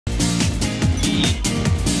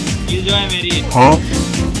किल जो है मेरी। हाँ?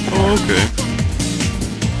 Okay.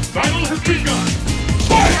 Battle has begun.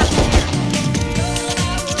 Fight!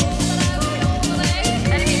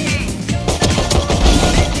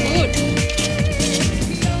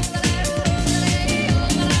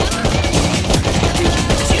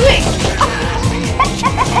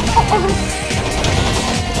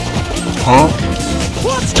 Huh?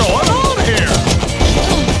 What's going on here?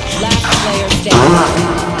 Last player standing.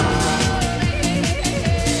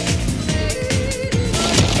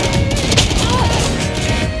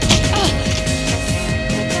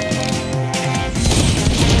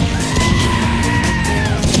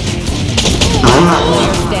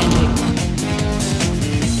 Player standing.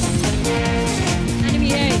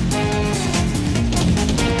 Enemy A.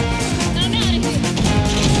 I'm out of here.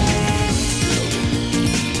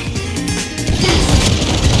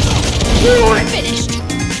 You're finished.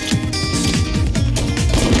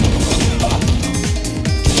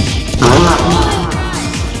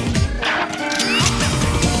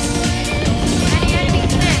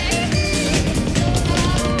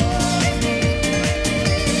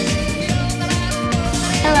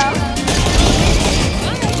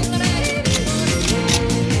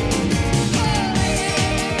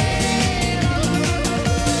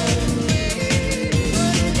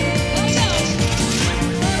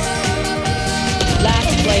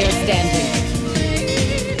 Player standing.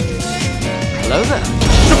 Hello there.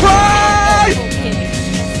 Surprise!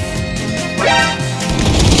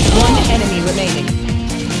 One enemy remaining.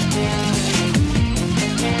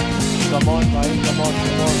 Come on, guys. Come on,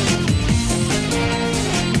 come on.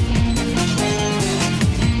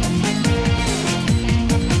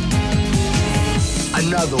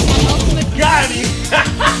 Another one. Got him!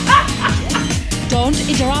 Don't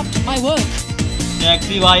interrupt my work.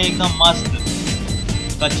 Taxi भाई एकदम मस्त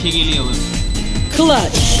कच्ची के लिए हुए।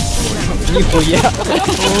 Clutch. Okay.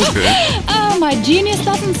 Oh, my genius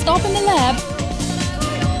doesn't stop in the lab.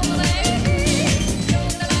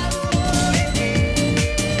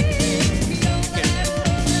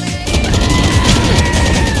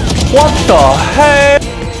 What the heck?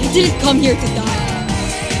 You didn't come here to die.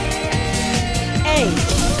 Hey,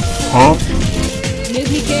 Huh? made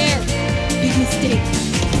me care. Big mistake.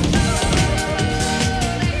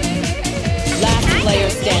 Last player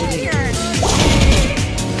standing.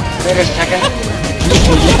 Wait a second.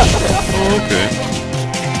 Okay.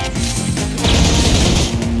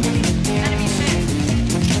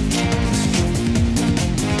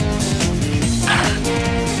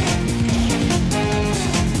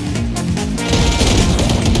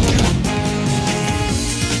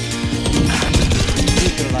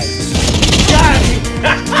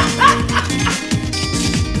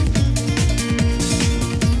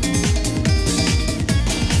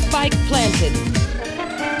 Spike planted.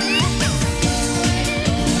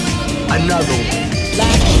 Another one.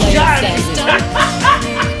 Last player standing.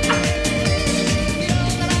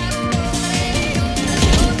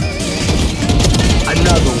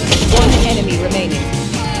 Another one. One enemy remaining.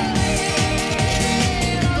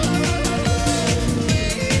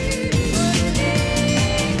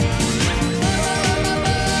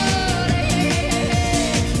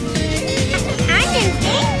 I'm in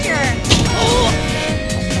danger.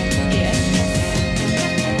 Yes.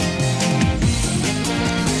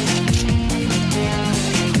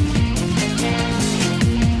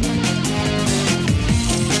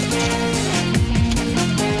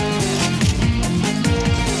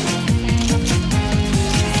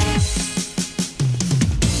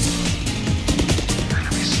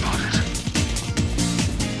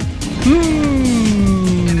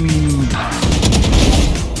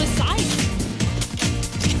 Besides.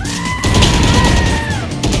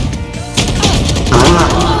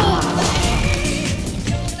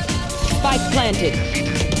 Spike planted.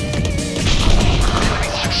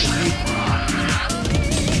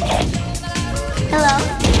 Hello?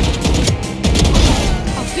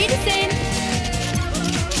 Auf Wiedersehen.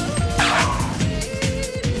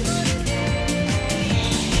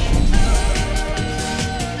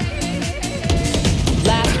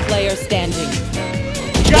 Last player standing.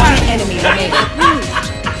 One enemy remaining.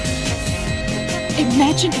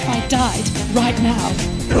 Imagine if I died right now.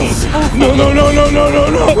 No, no, no, no, no, no,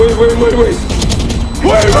 no! Wait, wait, wait, wait!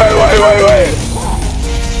 Wait, wait, wait, wait, wait!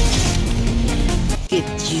 Get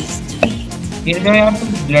used to it. ये जो यार तुम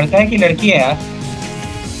लड़का है कि लड़की है यार?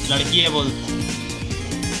 लड़की है बोल।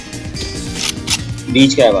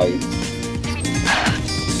 बीच का है भाई।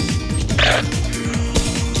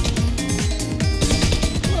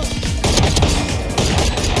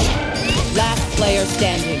 Last player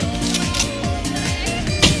standing.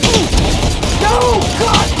 No!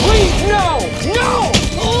 God, please, no! No!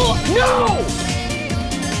 No!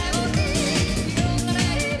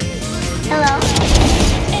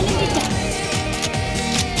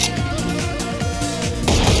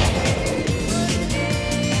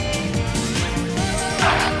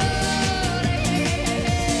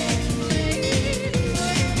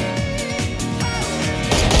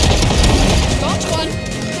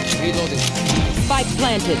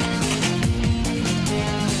 planted.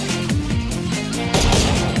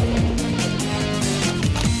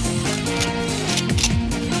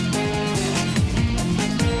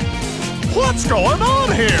 What's going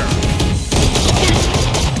on here?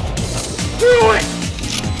 Do it!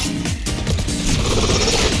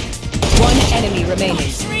 One enemy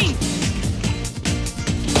remaining.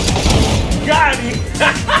 Got it!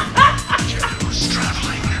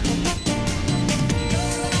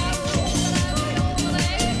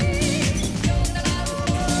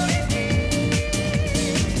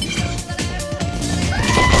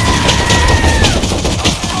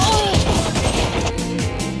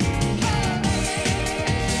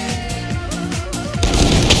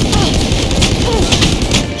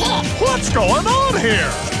 What's going on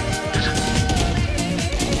here?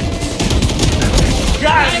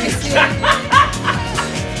 Got it!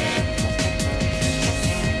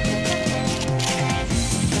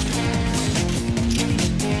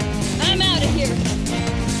 I'm out of here.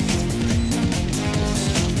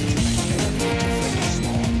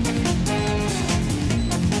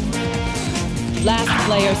 Last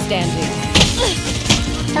player standing.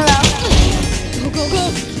 Hello. Go, go, go.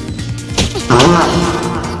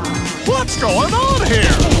 What's going on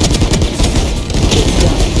here?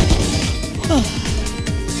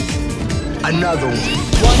 Another one.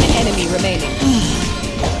 One enemy remaining.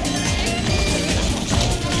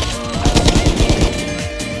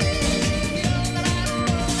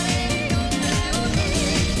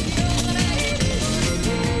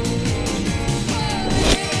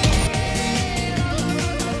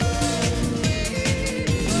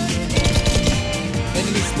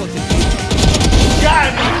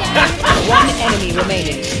 Got it! One enemy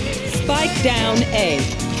remaining. Spike down A.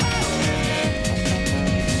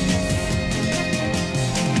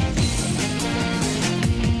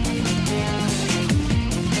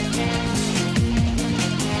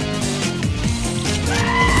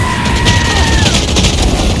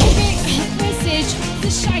 Message. The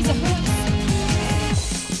Scheiße hurts.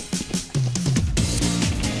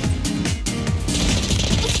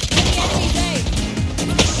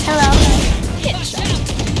 Hello.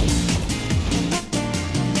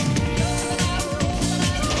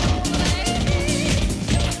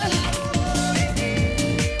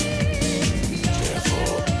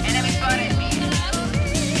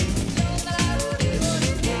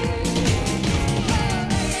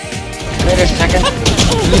 Wait a second.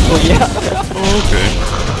 Okay.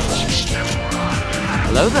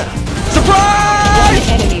 Hello there. One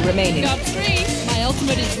enemy remaining. Got three. My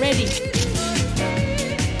ultimate is ready.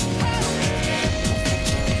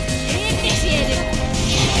 Initiated.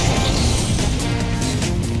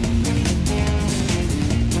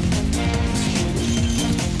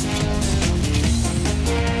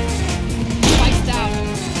 Spikes down.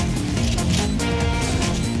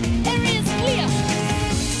 Area is clear.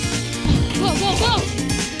 Go, go, go.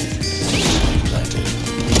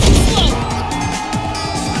 Slow.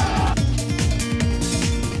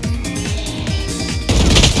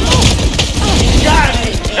 Got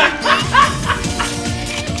it!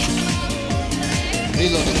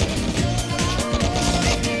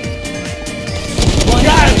 One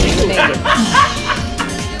Got enemy it! remaining.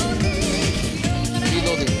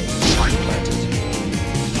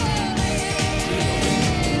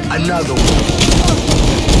 Another one.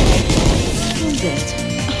 Hold it.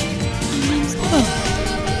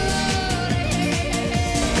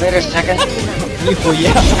 Wait a second.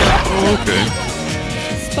 Okay.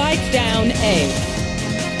 Spike down A.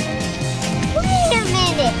 Wait a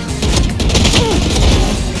minute.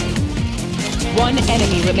 One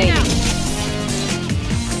enemy remaining.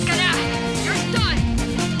 You're done.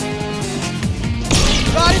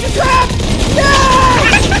 Got in the trap!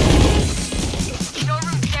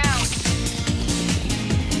 Showroom down.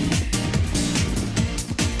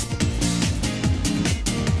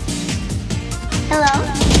 Hello.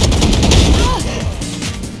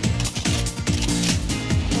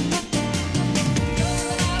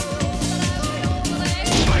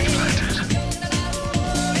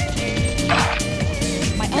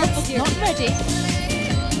 My ult's not ready.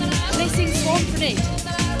 Placing swarm grenade.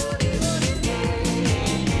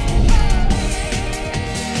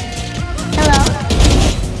 Hello.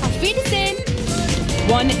 Our feet is in.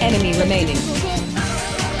 One enemy remaining. Go, go.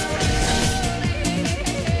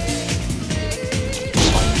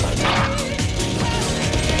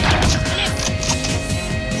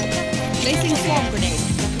 Placing swarm grenade.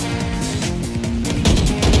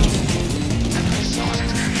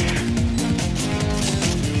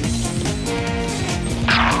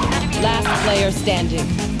 Last player standing.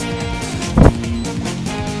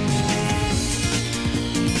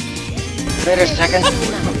 Wait a second.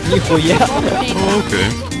 Oh, okay.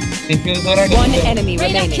 Defuse already. One enemy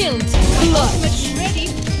Reyna remaining. killed. Ultimate ready.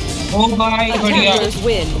 Oh bye, बढ़िया. Attackers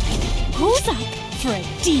win. Who's up for a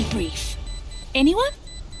debrief? Anyone?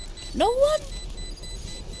 No one?